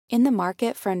In the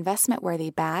market for investment-worthy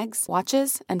bags,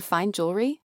 watches, and fine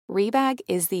jewelry, Rebag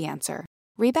is the answer.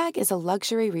 Rebag is a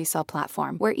luxury resale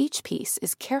platform where each piece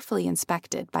is carefully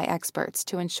inspected by experts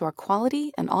to ensure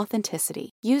quality and authenticity.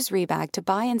 Use Rebag to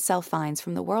buy and sell finds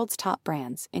from the world's top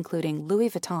brands, including Louis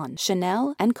Vuitton,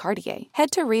 Chanel, and Cartier. Head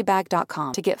to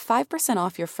Rebag.com to get 5%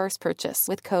 off your first purchase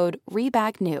with code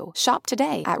REBAGNEW. Shop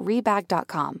today at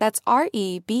Rebag.com. That's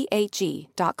REBAG.com.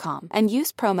 And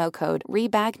use promo code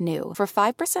REBAGNEW for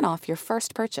 5% off your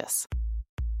first purchase.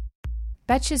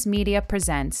 Betches Media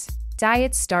presents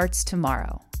Diet Starts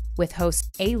Tomorrow with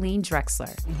host Aileen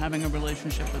Drexler. I'm having a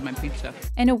relationship with my pizza.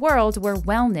 In a world where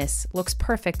wellness looks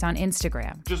perfect on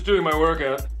Instagram, Just doing my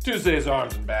workout. Tuesdays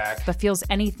arms and back. but feels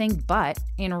anything but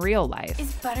in real life.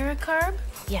 Is butter a carb?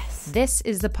 Yes. This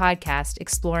is the podcast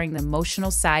exploring the emotional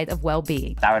side of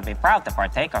well-being I would be proud to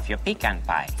partake of your pecan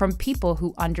pie. from people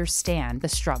who understand the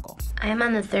struggle. I am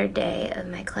on the third day of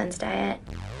my cleanse diet.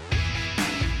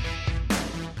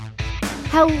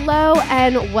 Hello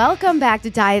and welcome back to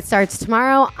Diet Starts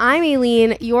Tomorrow. I'm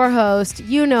Aileen, your host.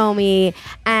 You know me.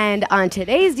 And on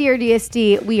today's Dear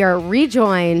DSD, we are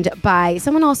rejoined by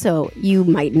someone also you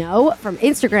might know from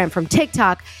Instagram, from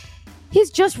TikTok.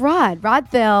 He's just Rod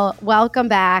Thill. Welcome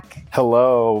back.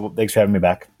 Hello. Thanks for having me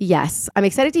back. Yes, I'm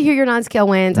excited to hear your non-scale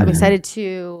wins. I'm excited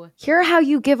to hear how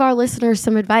you give our listeners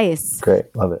some advice.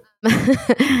 Great. Love it.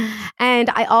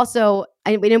 And I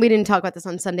know we didn't talk about this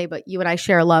on Sunday, but you and I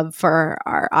share a love for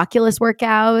our Oculus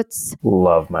workouts.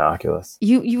 Love my Oculus.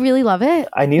 You really love it?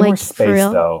 I need more space,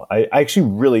 though. I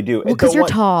actually really do. Well, because you're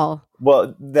tall.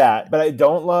 Well, but I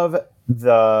don't love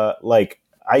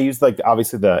I use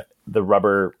obviously the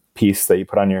rubber piece that you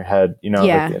put on your head,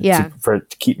 to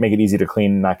make it easy to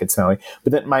clean and not get smelly.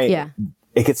 But then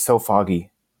it gets so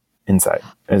foggy inside,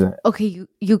 isn't it? Okay,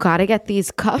 you got to get these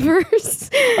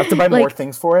covers. I have to buy more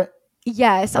things for it?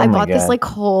 Yes, I bought this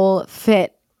whole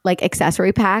fit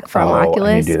accessory pack from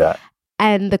Oculus. I need to do that.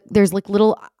 And there's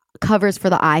little covers for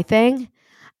the eye thing.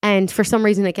 And for some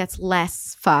reason, it gets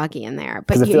less foggy in there.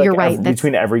 But you're right.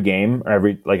 Between every game or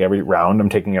every round, I'm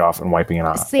taking it off and wiping it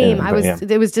off. Same.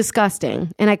 It was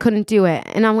disgusting, and I couldn't do it.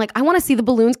 And I'm like, I want to see the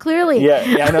balloons clearly.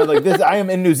 Yeah. I know. I am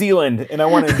in New Zealand, and I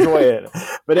want to enjoy it.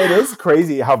 But it is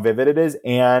crazy how vivid it is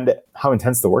and how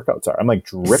intense the workouts are. I'm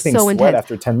dripping sweat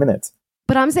after 10 minutes.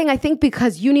 But I'm saying I think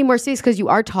because you need more space because you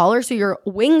are taller, so your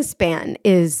wingspan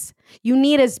you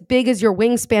need as big as your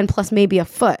wingspan plus maybe a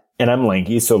foot. And I'm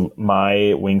lanky, so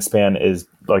my wingspan is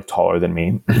taller than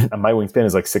me. My wingspan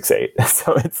is 6'8",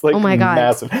 so it's oh my God.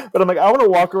 Massive. But I'm I want to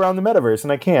walk around the metaverse,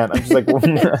 and I can't. I'm just I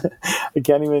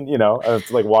can't even. I have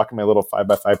to walk in my little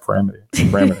 5x5 parameter.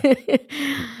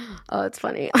 Oh, it's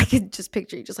funny. I could just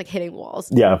picture you just hitting walls.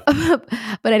 Yeah.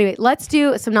 But anyway, let's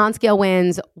do some non-scale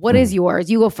wins. What is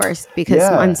yours? You go first because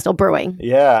mine's still brewing.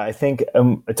 Yeah, I think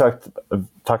I've talked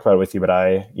about it with you, but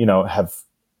I have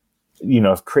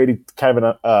created kind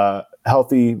of a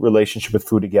healthy relationship with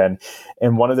food again.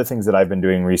 And one of the things that I've been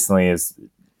doing recently is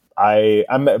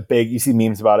I'm a big, you see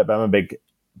memes about it, but I'm a big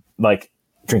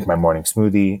drink my morning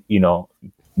smoothie,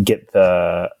 get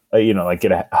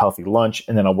get a healthy lunch,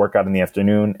 and then I'll work out in the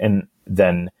afternoon, and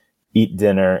then eat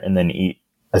dinner, and then eat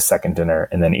a second dinner,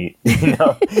 and then eat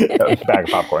a bag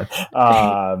of popcorn,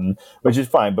 which is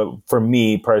fine. But for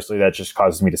me personally, that just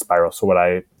causes me to spiral. So what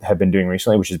I have been doing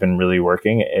recently, which has been really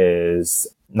working, is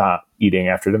not eating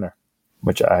after dinner,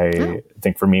 which I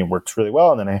think for me works really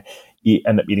well. And then I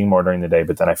end up eating more during the day,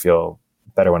 but then I feel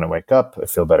better when I wake up. I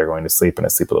feel better going to sleep, and I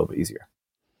sleep a little bit easier.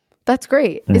 That's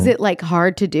great. Mm-hmm. Is it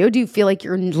hard to do? Do you feel like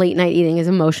your late night eating is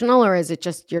emotional, or is it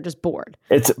just you're just bored?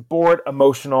 It's bored,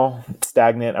 emotional,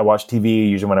 stagnant. I watch TV.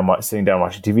 Usually when I'm sitting down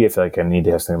watching TV, I feel like I need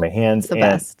to have something in my hands. It's the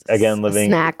best. Again, living a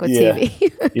snack with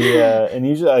TV. Yeah, and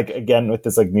usually again with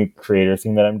this new creator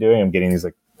thing that I'm doing, I'm getting these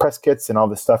press kits and all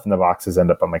this stuff, and the boxes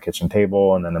end up on my kitchen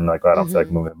table, and then I'm I don't feel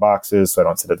like moving the boxes, so I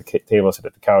don't sit at the table. Sit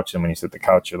at the couch, and when you sit at the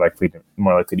couch, you're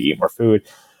more likely to eat more food.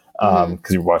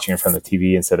 Because you're watching it from the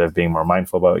TV instead of being more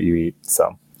mindful about what you eat.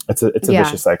 So it's a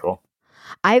vicious cycle.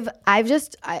 I've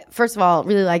first of all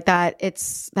really like that.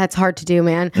 That's hard to do,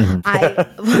 man.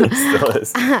 Mm-hmm. It still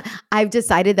is. I've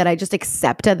decided that I just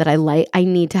accepted that I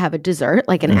need to have a dessert,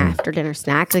 an after dinner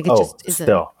snack. It just is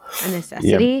a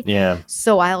necessity. Yeah.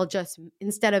 So I'll just,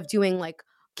 instead of doing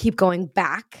keep going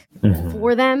back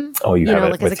for them,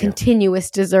 as a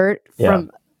continuous dessert from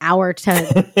hour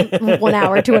to 1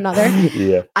 hour to another.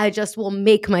 Yeah. I just will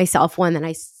make myself one, then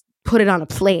I put it on a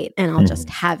plate and I'll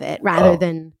just have it rather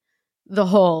than the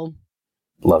whole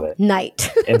love it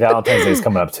night. And Valentine's Day is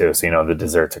coming up too, so the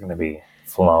desserts are going to be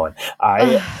flowing.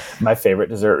 My favorite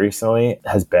dessert recently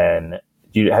has been.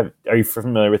 Are you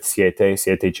familiar with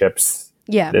Siete chips?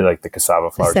 Yeah. They like the cassava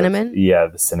flour. Cinnamon? Yeah,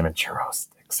 the cinnamon churro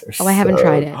sticks are I haven't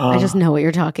tried it. I just know what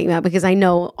you're talking about because I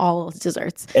know all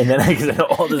desserts. And then I know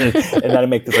all desserts. And then I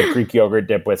make this like Greek yogurt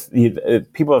dip with,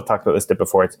 people have talked about this dip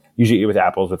before. It's usually eat with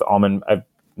apples with almond. I've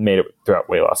made it throughout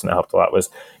weight loss and it helped a lot. Was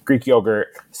Greek yogurt,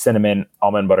 cinnamon,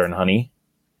 almond butter, and honey.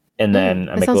 And then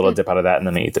I make a little dip out of that and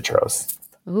then I eat the churros.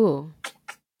 Ooh.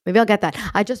 Maybe I'll get that.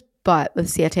 I just bought with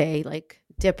Siete like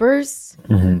dippers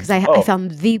because I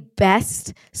found the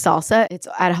best salsa. It's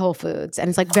at Whole Foods and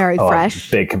it's like very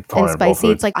fresh big component and spicy.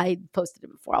 It's like I posted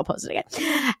it before. I'll post it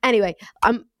again. Anyway,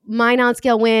 my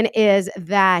non-scale win is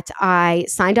that I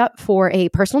signed up for a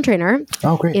personal trainer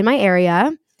in my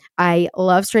area. I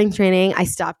love strength training. I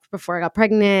stopped before I got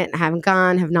pregnant. I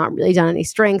have not really done any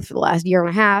strength for the last year and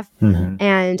a half.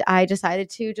 And I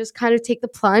decided to just kind of take the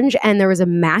plunge. And there was a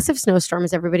massive snowstorm,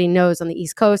 as everybody knows, on the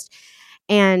East Coast.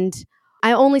 And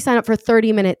I only signed up for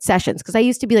 30-minute sessions because I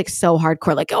used to be like so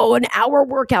hardcore, like, an hour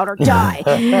workout or die.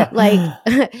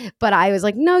 But I was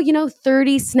like, no,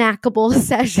 30 snackable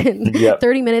sessions,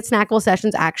 30-minute snackable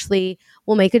sessions actually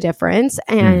will make a difference.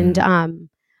 And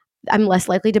I'm less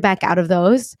likely to back out of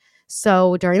those.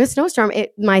 So during the snowstorm,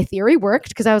 my theory worked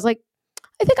because I was like,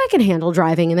 I think I can handle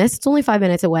driving in this. It's only 5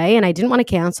 minutes away and I didn't want to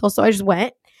cancel. So I just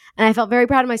went and I felt very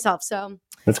proud of myself. So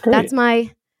that's great. That's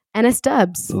my NS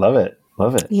Dubs. Love it.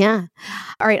 Yeah.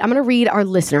 All right. I'm going to read our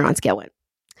listener on scale win.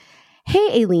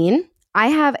 Hey, Aileen. I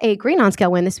have a great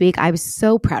non-scale win this week I was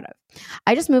so proud of.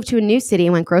 I just moved to a new city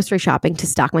and went grocery shopping to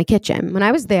stock my kitchen. When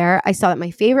I was there, I saw that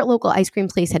my favorite local ice cream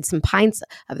place had some pints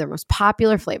of their most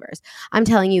popular flavors. I'm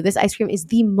telling you, this ice cream is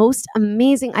the most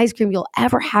amazing ice cream you'll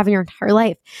ever have in your entire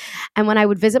life. And when I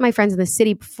would visit my friends in the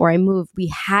city before I moved, we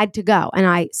had to go. And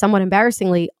I, somewhat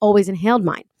embarrassingly, always inhaled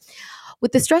mine.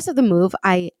 With the stress of the move,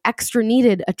 I extra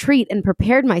needed a treat and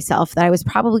prepared myself that I was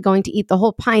probably going to eat the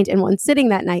whole pint in one sitting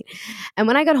that night. And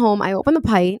when I got home, I opened the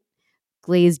pint,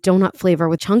 glazed donut flavor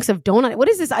with chunks of donut. What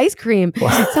is this ice cream?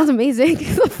 It sounds amazing.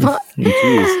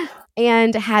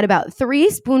 And had about 3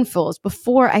 spoonfuls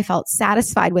before I felt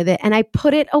satisfied with it. And I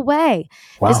put it away.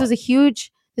 Wow. This was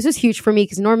huge for me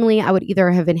because normally I would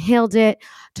either have inhaled it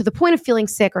to the point of feeling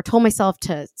sick or told myself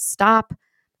to stop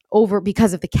over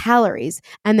because of the calories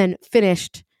and then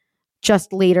finished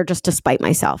just later just to spite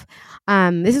myself.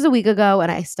 This is a week ago and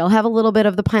I still have a little bit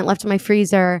of the pint left in my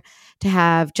freezer to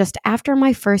have just after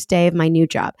my first day of my new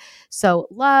job. So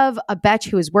love a betch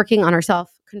who is working on her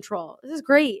self-control. This is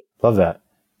great. Love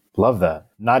that.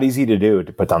 Not easy to do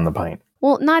to put down the pint.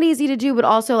 Well, not easy to do, but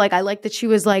also like I like that she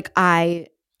was like, I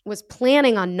was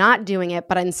planning on not doing it,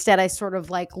 but instead I sort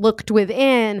of like looked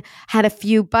within, had a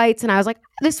few bites, and I was like,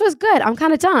 this was good. I'm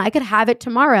kind of done. I could have it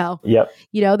tomorrow. Yep.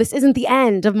 This isn't the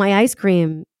end of my ice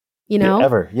cream,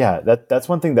 Ever. Yeah. That's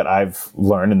one thing that I've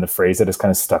learned, and the phrase that has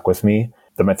kind of stuck with me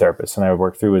that my therapist and I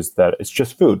work through is that it's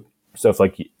just food. So if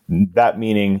like that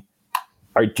meaning,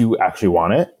 do you actually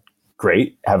want it?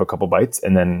 Great. Have a couple bites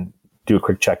and then do a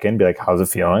quick check-in, be like, how's it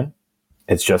feeling?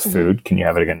 It's just food. Can you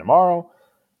have it again tomorrow?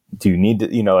 Do you need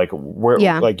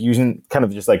to, like using kind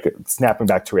of just like snapping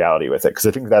back to reality with it. Because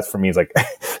I think that's for me is like,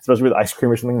 especially with ice cream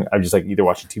or something, I'm just like either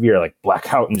watching TV or like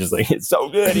black out and just like, it's so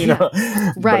good,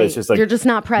 Right. But it's just like, you're just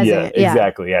not present. Yeah,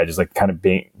 exactly. Yeah. Just like kind of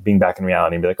being back in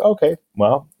reality and be like, okay,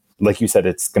 well, like you said,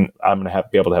 I'm going to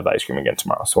be able to have the ice cream again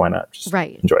tomorrow. So why not just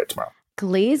enjoy it tomorrow?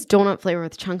 Glazed donut flavor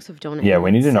with chunks of donut. Yeah.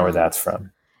 We need to know where that's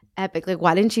from. Epic. Like,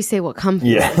 why didn't you say what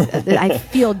company? Yeah. I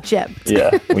feel gypped.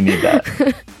 Yeah. We need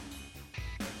that.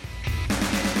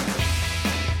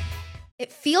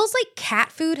 It feels like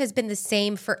cat food has been the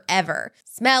same forever.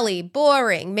 Smelly,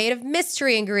 boring, made of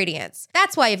mystery ingredients.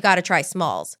 That's why you've got to try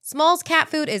Smalls. Smalls cat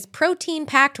food is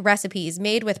protein-packed recipes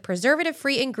made with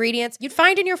preservative-free ingredients you'd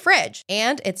find in your fridge,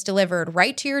 and it's delivered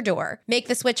right to your door. Make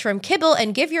the switch from kibble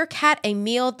and give your cat a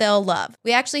meal they'll love.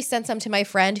 We actually sent some to my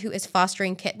friend who is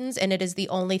fostering kittens, and it is the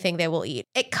only thing they will eat.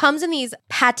 It comes in these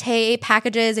pate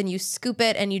packages, and you scoop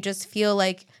it, and you just feel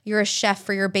like you're a chef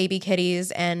for your baby kitties,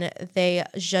 and they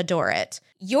j'adore it.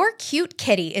 Your cute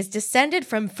kitty is descended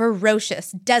from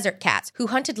ferocious desert cats who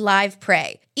hunted live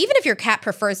prey. Even if your cat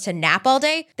prefers to nap all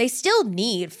day, they still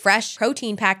need fresh,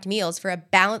 protein-packed meals for a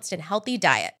balanced and healthy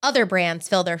diet. Other brands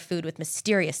fill their food with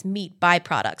mysterious meat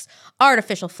byproducts,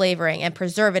 artificial flavoring, and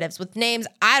preservatives with names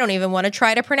I don't even want to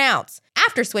try to pronounce.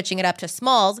 After switching it up to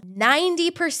Smalls,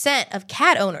 90% of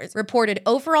cat owners reported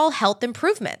overall health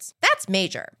improvements. That's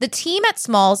major. The team at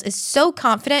Smalls is so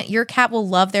confident your cat will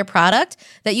love their product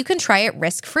that you can try it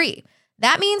risk-free.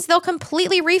 That means they'll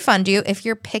completely refund you if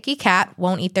your picky cat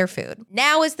won't eat their food.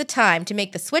 Now is the time to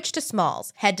make the switch to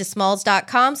Smalls. Head to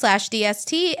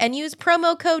smalls.com/DST and use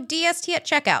promo code DST at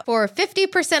checkout for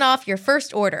 50% off your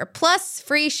first order, plus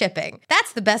free shipping.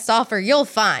 That's the best offer you'll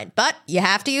find, but you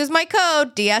have to use my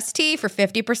code DST for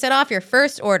 50% off your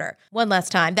first order. One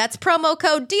last time, that's promo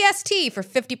code DST for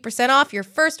 50% off your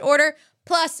first order,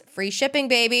 plus free shipping,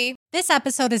 baby. This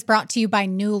episode is brought to you by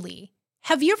Nuuly.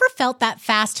 Have you ever felt that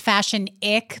fast fashion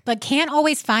ick, but can't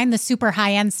always find the super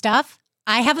high-end stuff?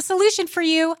 I have a solution for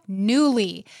you,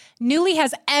 Nuuly. Nuuly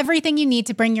has everything you need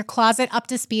to bring your closet up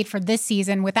to speed for this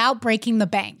season without breaking the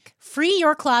bank. Free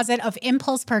your closet of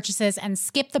impulse purchases and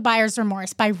skip the buyer's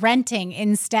remorse by renting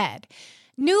instead.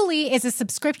 Nuuly is a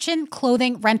subscription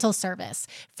clothing rental service.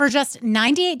 For just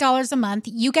 $98 a month,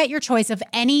 you get your choice of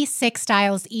any 6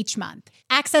 styles each month.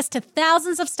 Access to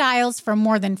thousands of styles from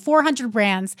more than 400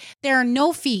 brands. There are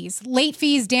no fees, late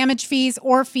fees, damage fees,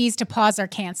 or fees to pause or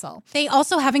cancel. They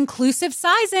also have inclusive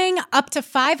sizing, up to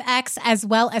 5X, as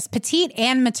well as petite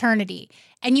and maternity.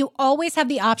 And you always have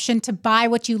the option to buy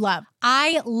what you love.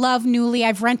 I love Nuuly.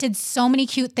 I've rented so many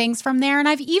cute things from there, and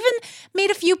I've even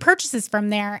made a few purchases from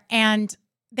there, and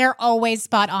they're always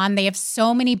spot on. They have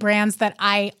so many brands that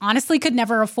I honestly could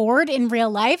never afford in real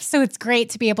life, so it's great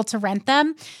to be able to rent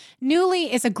them. Nuuly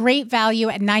is a great value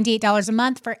at $98 a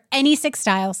month for any 6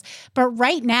 styles, but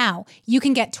right now, you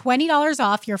can get $20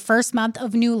 off your first month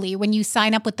of Nuuly when you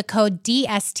sign up with the code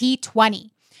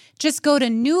DST20. Just go to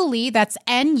Nuuly, that's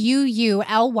NUULY.com,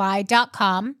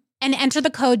 and enter the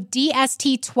code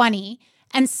DST20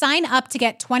 and sign up to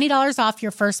get $20 off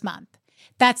your first month.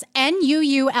 That's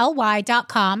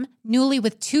NUULY.com, Nuuly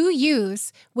with 2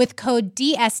 U's, with code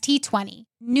DST20.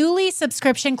 Nuuly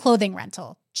subscription clothing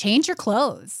rental. Change your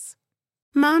clothes.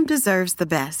 Mom deserves the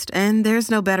best, and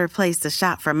there's no better place to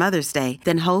shop for Mother's Day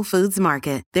than Whole Foods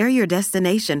Market. They're your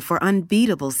destination for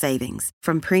unbeatable savings,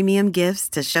 from premium gifts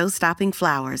to show-stopping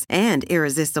flowers and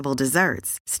irresistible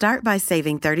desserts. Start by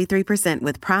saving 33%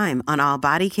 with Prime on all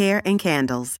body care and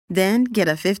candles. Then get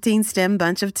a 15-stem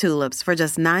bunch of tulips for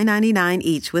just $9.99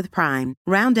 each with Prime.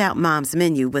 Round out Mom's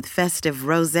menu with festive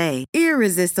rosé,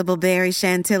 irresistible berry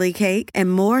chantilly cake,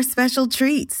 and more special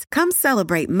treats. Come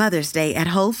celebrate Mother's Day at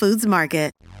Whole Foods Market.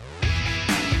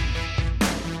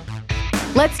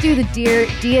 Let's do the Dear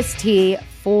DST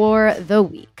for the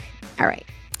week. All right.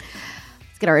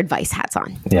 Let's get our advice hats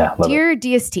on. Yeah. Dear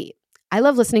DST, I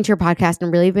love listening to your podcast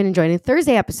and really have been enjoying the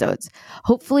Thursday episodes.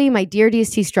 Hopefully my Dear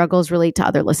DST struggles relate to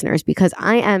other listeners because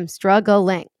I am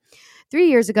struggling. 3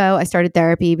 years ago, I started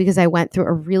therapy because I went through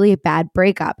a really bad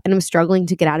breakup and I'm struggling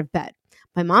to get out of bed.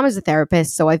 My mom is a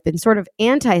therapist, so I've been sort of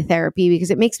anti-therapy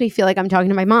because it makes me feel like I'm talking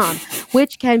to my mom,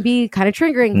 which can be kind of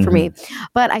triggering for me.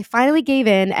 But I finally gave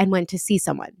in and went to see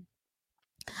someone.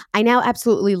 I now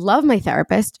absolutely love my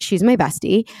therapist. She's my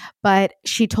bestie, but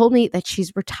she told me that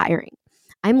she's retiring.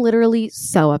 I'm literally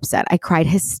so upset. I cried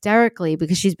hysterically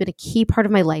because she's been a key part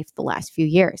of my life the last few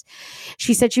years.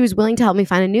 She said she was willing to help me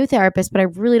find a new therapist, but I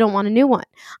really don't want a new one.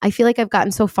 I feel like I've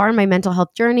gotten so far in my mental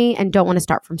health journey and don't want to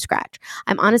start from scratch.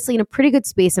 I'm honestly in a pretty good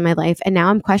space in my life, and now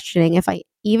I'm questioning if I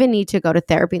even need to go to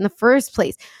therapy in the first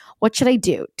place. What should I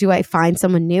do? Do I find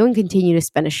someone new and continue to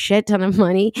spend a shit ton of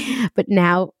money, but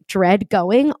now dread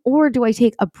going? Or do I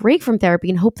take a break from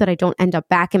therapy and hope that I don't end up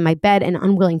back in my bed and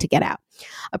unwilling to get out?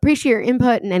 Appreciate your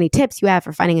input and any tips you have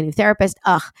for finding a new therapist.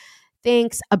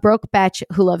 Thanks. A broke bitch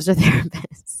who loves her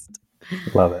therapist.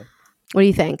 Love it. What do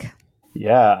you think?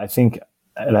 Yeah, I think,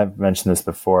 and I've mentioned this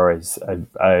before, is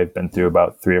I've been through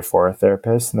about 3 or 4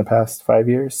 therapists in the past 5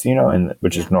 years, and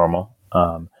which is normal.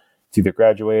 To either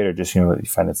graduate or just, you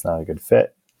find it's not a good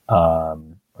fit, or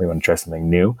you want to try something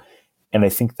new. And I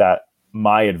think that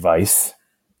my advice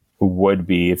would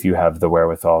be, if you have the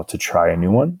wherewithal, to try a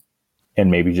new one and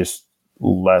maybe just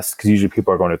less, because usually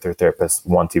people are going to their therapist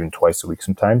once, even twice a week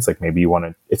sometimes. Like maybe you want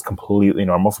to, it's completely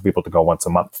normal for people to go once a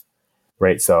month,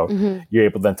 right? So you're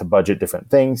able then to budget different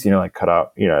things, like cut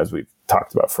out, as we've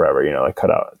talked about forever, like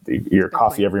cut out your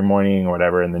coffee every morning or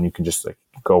whatever, and then you can just like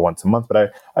go once a month.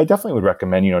 But I definitely would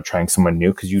recommend, trying someone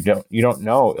new, because you don't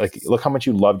know, like, look how much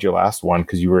you loved your last one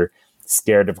because you were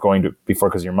scared of going to before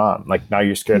because of your mom. Like now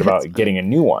you're scared about getting a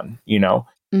new one,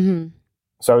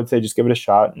 So I would say just give it a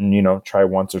shot and, try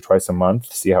once or twice a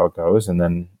month, see how it goes, and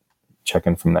then check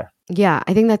in from there. Yeah,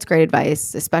 I think that's great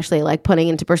advice, especially like putting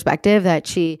into perspective that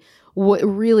she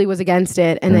really was against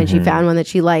it. And then she found one that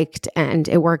she liked and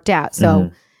it worked out.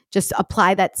 So just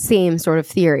apply that same sort of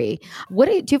theory. Do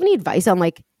you have any advice on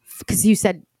because you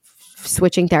said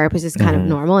switching therapists is kind of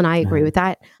normal, and I agree with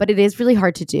that, but it is really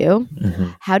hard to do.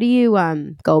 How do you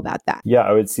go about that? Yeah,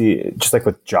 I would see, just like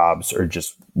with jobs or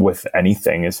just with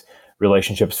anything, is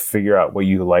relationships, figure out what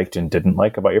you liked and didn't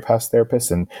like about your past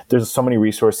therapist. And there's so many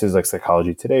resources like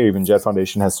Psychology Today, or even Jed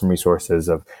Foundation has some resources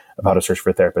of how to search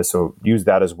for a therapist. So use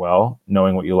that as well,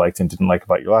 knowing what you liked and didn't like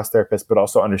about your last therapist, but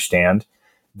also understand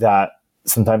that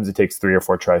sometimes it takes 3 or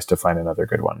 4 tries to find another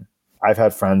good one. I've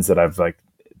had friends that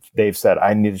they've said,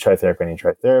 I need to try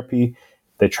therapy.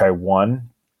 They try one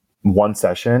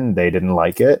session, they didn't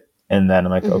like it. And then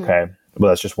I'm like, okay, well,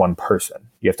 that's just one person.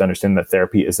 You have to understand that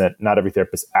therapy not every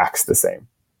therapist acts the same.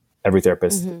 Every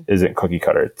therapist isn't cookie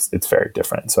cutter. It's very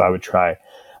different. So I would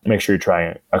make sure you're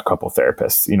trying a couple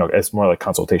therapists. It's more like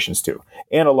consultations too.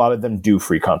 And a lot of them do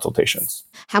free consultations.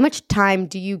 How much time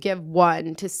do you give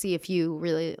one to see if you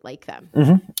really like them?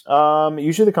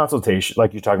 Usually the consultation,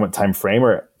 like you're talking about time frame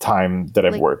or time that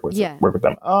I've worked with them. Work with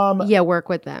them.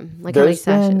 Like how many sessions?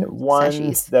 There's been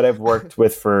ones that I've worked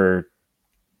with for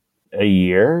a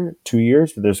year, 2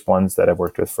 years, but there's ones that I've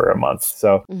worked with for a month.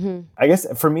 So I guess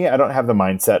for me, I don't have the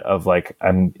mindset of like,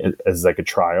 I'm as like a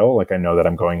trial. Like I know that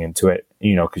I'm going into it,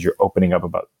 because you're opening up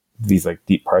about these like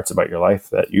deep parts about your life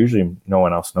that usually no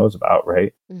one else knows about.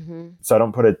 Right. So I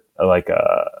don't put a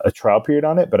trial period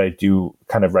on it, but I do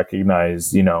kind of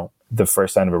recognize, the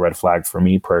first sign of a red flag for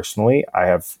me personally. I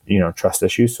have, trust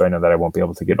issues. So I know that I won't be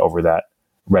able to get over that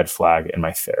red flag in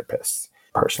my therapist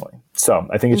personally. So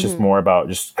I think it's just more about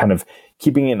just kind of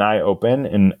keeping an eye open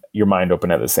and your mind open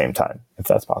at the same time, if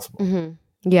that's possible.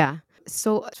 Yeah.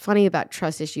 So funny about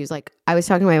trust issues. Like I was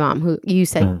talking to my mom, who you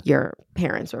said your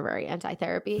parents were very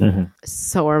anti-therapy.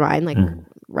 So are mine, like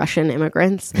Russian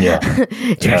immigrants,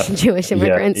 Russian Jewish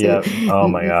immigrants. Yeah. Oh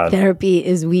my God. Therapy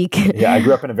is weak. Yeah. I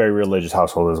grew up in a very religious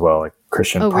household as well, like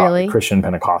Christian, Christian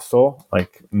Pentecostal,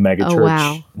 like mega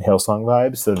church Hillsong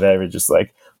vibes. So they were just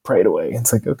like, prayed away.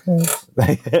 It's like, okay.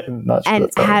 I'm not sure.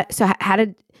 And how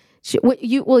did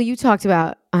you talked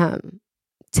about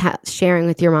sharing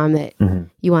with your mom that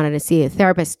you wanted to see a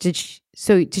therapist. Did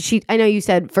she, I know you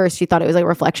said first she thought it was like a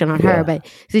reflection on her, but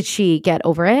did she get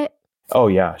over it? Oh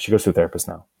yeah. She goes to a therapist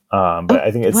now. But I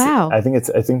think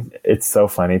it's so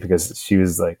funny because she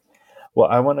was like, well,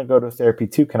 I want to go to therapy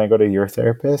too. Can I go to your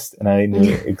therapist? And I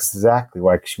knew exactly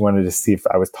why. She wanted to see if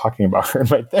I was talking about her in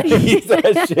my therapy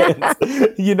sessions.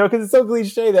 Because it's so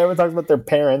cliche that everyone talks about their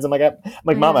parents. I'm like,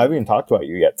 Mom, I haven't even talked about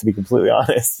you yet, to be completely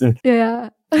honest.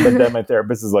 Yeah. But then my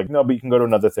therapist is like, no, but you can go to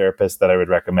another therapist that I would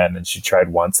recommend. And she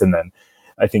tried once. And then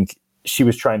I think she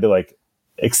was trying to like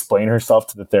explain herself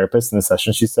to the therapist in the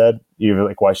session. She said,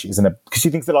 like why she's because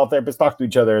she thinks that all therapists talk to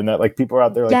each other and that like people are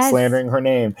out there like slandering her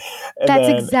name. And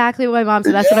that's exactly what my mom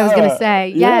said. That's what I was going to say.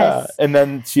 Yes. Yeah. And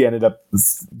then she ended up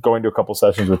going to a couple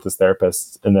sessions with this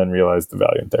therapist and then realized the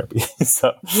value in therapy.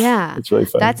 So yeah, it's really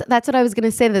fun. That's what I was going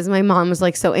to say. This my mom was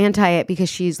like so anti it because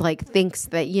she's like thinks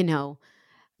that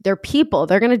they're people.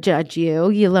 They're going to judge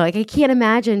you. Like I can't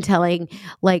imagine telling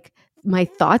like my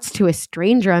thoughts to a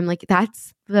stranger. I'm like,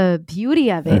 that's the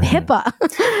beauty of it. HIPAA.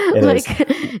 Like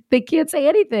they can't say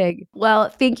anything. Well,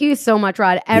 thank you so much,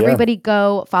 Rod. Everybody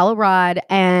go follow Rod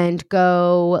and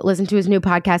go listen to his new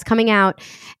podcast coming out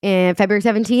in February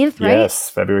 17th, right? Yes,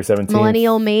 February 17th.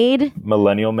 Millennial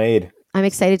Made. I'm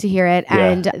excited to hear it. Yeah.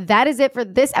 And that is it for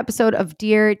this episode of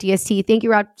Dear DST. Thank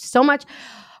you, Rod, so much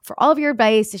for all of your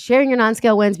advice, sharing your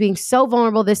non-scale wins, being so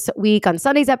vulnerable this week on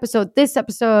Sunday's episode, this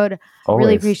episode. Always.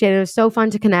 Really appreciate it. It was so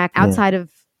fun to connect outside of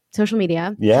social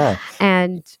media. Yeah.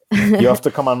 And you have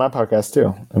to come on my podcast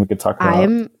too. And we could talk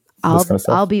about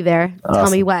I'll be there. Awesome.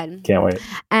 Tell me when. Can't wait.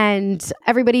 And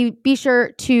everybody be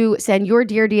sure to send your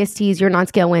Dear DSTs, your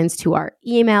non-scale wins to our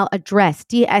email address,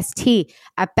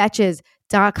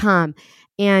 dst@betches.com.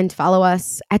 And follow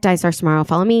us at Diet Starts Tomorrow.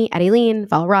 Follow me at Aileen.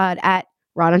 Follow Rod at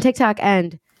Rod on TikTok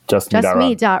and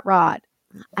justme.rod.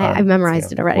 I've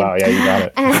memorized it already. Wow, yeah, you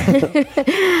got it.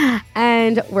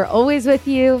 And we're always with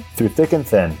you. Through thick and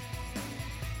thin.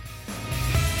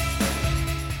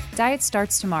 Diet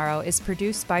Starts Tomorrow is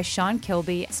produced by Sean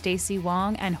Kilby, Stacey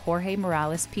Wong, and Jorge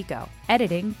Morales Pico.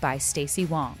 Editing by Stacey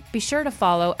Wong. Be sure to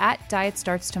follow at Diet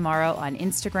Starts Tomorrow on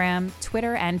Instagram,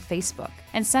 Twitter, and Facebook.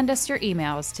 And send us your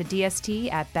emails to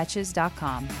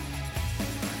dst@betches.com.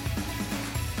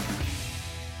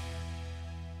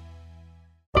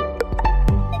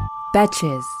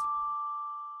 Betches.